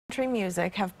Country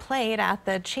music have played at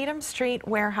the Cheatham Street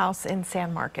Warehouse in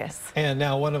San Marcos. And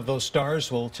now one of those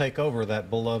stars will take over that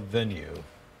beloved venue.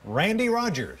 Randy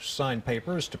Rogers signed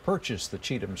papers to purchase the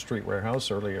Cheatham Street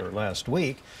Warehouse earlier last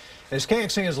week. As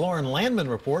KXAN's Lauren Landman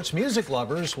reports, music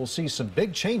lovers will see some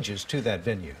big changes to that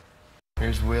venue.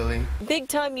 Here's Willie.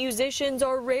 Big-time musicians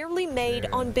are rarely made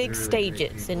on big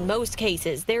stages. In most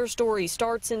cases, their story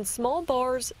starts in small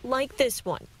bars like this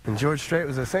one. And George Strait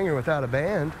was a singer without a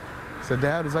band. So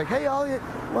Dad was like, hey, why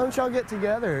don't y'all get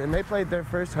together? And they played their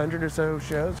first 100 or so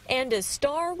shows. And a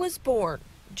star was born.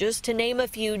 Just to name a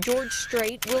few, George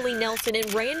Strait, Willie Nelson,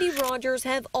 and Randy Rogers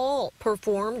have all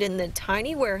performed in the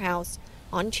tiny warehouse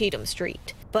on Cheatham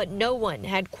Street. But no one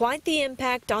had quite the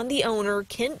impact on the owner,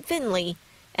 Kent Finley,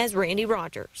 as Randy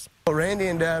Rogers. Well, Randy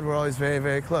and Dad were always very,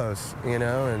 very close,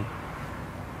 and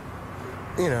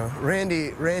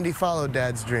Randy followed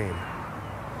Dad's dream.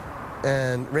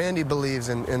 And Randy believes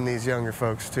in these younger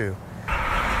folks, too.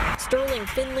 Sterling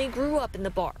Finley grew up in the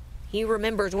bar. He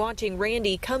remembers watching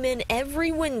Randy come in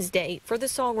every Wednesday for the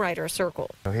Songwriter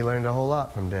Circle. He learned a whole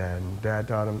lot from Dad, and Dad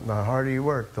taught him the harder you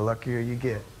work, the luckier you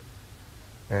get.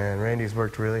 And Randy's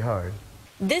worked really hard.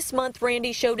 This month,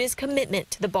 Randy showed his commitment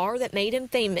to the bar that made him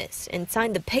famous and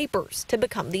signed the papers to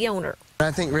become the owner.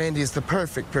 I think Randy's the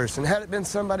perfect person. Had it been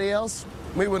somebody else,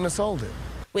 we wouldn't have sold it.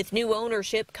 With new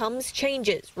ownership comes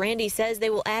changes. Randy says they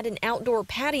will add an outdoor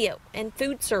patio and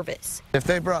food service. If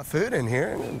they brought food in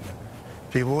here,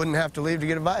 people wouldn't have to leave to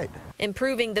get a bite.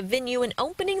 Improving the venue and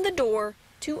opening the door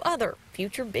to other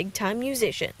future big-time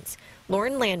musicians.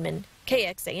 Lauren Landman,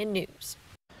 KXAN News.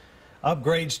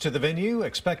 Upgrades to the venue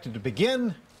expected to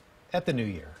begin at the new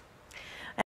year.